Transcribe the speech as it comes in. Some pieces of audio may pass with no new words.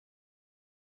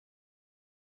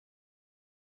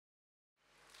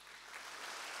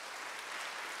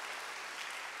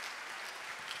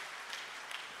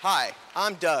Hi,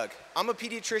 I'm Doug. I'm a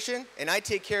pediatrician and I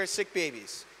take care of sick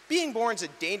babies. Being born is a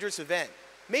dangerous event,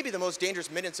 maybe the most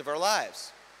dangerous minutes of our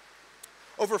lives.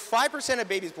 Over 5% of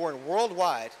babies born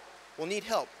worldwide will need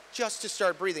help just to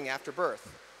start breathing after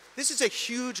birth. This is a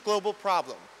huge global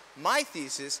problem. My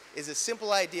thesis is a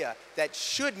simple idea that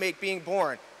should make being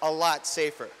born a lot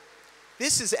safer.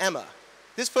 This is Emma.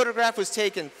 This photograph was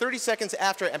taken 30 seconds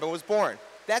after Emma was born.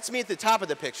 That's me at the top of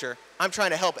the picture. I'm trying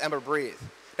to help Emma breathe.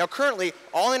 Now currently,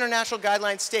 all international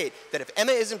guidelines state that if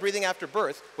Emma isn't breathing after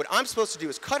birth, what I'm supposed to do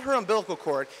is cut her umbilical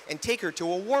cord and take her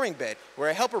to a warming bed where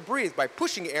I help her breathe by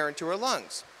pushing air into her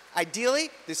lungs.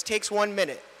 Ideally, this takes 1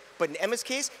 minute, but in Emma's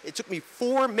case, it took me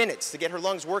 4 minutes to get her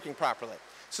lungs working properly.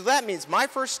 So that means my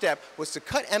first step was to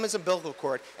cut Emma's umbilical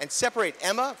cord and separate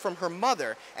Emma from her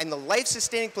mother and the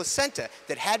life-sustaining placenta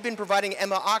that had been providing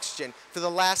Emma oxygen for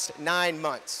the last 9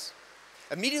 months.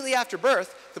 Immediately after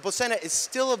birth, the placenta is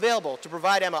still available to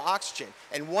provide Emma oxygen,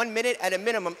 and 1 minute at a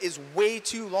minimum is way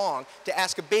too long to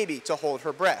ask a baby to hold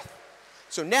her breath.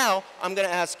 So now, I'm going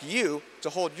to ask you to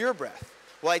hold your breath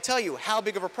while I tell you how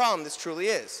big of a problem this truly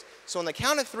is. So on the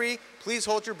count of 3, please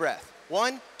hold your breath.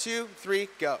 1, 2, 3,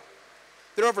 go.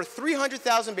 There are over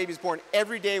 300,000 babies born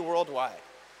every day worldwide,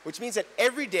 which means that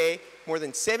every day, more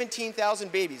than 17,000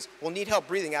 babies will need help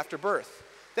breathing after birth.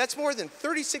 That's more than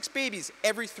 36 babies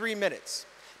every 3 minutes.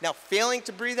 Now, failing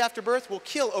to breathe after birth will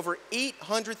kill over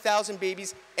 800,000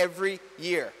 babies every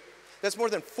year. That's more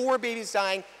than 4 babies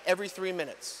dying every 3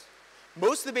 minutes.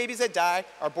 Most of the babies that die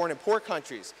are born in poor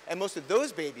countries, and most of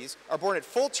those babies are born at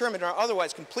full term and are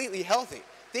otherwise completely healthy.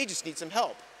 They just need some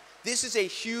help. This is a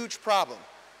huge problem,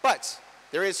 but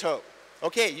there is hope.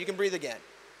 Okay, you can breathe again.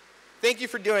 Thank you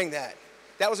for doing that.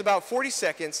 That was about 40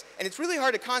 seconds, and it's really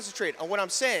hard to concentrate on what I'm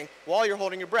saying while you're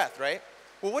holding your breath, right?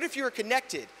 Well, what if you were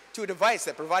connected to a device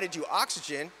that provided you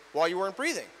oxygen while you weren't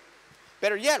breathing?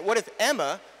 Better yet, what if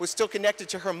Emma was still connected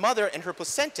to her mother and her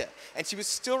placenta, and she was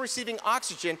still receiving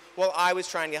oxygen while I was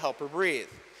trying to help her breathe?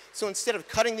 So instead of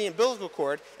cutting the umbilical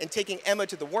cord and taking Emma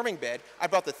to the warming bed, I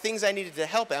brought the things I needed to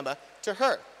help Emma to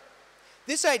her.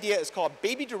 This idea is called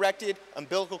baby-directed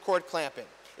umbilical cord clamping.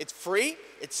 It's free,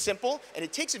 it's simple, and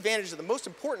it takes advantage of the most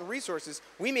important resources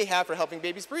we may have for helping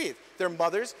babies breathe, their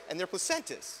mothers and their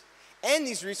placentas. And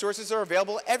these resources are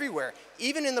available everywhere,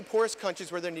 even in the poorest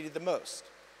countries where they're needed the most.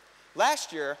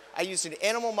 Last year, I used an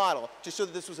animal model to show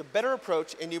that this was a better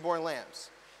approach in newborn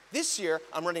lambs. This year,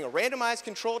 I'm running a randomized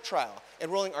controlled trial,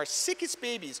 enrolling our sickest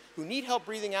babies who need help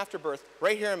breathing after birth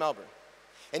right here in Melbourne.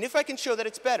 And if I can show that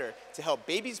it's better to help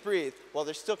babies breathe while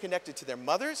they're still connected to their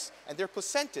mothers and their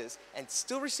placentas and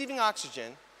still receiving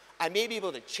oxygen, I may be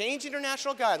able to change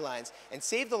international guidelines and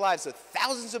save the lives of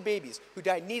thousands of babies who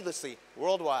died needlessly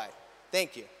worldwide.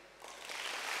 Thank you.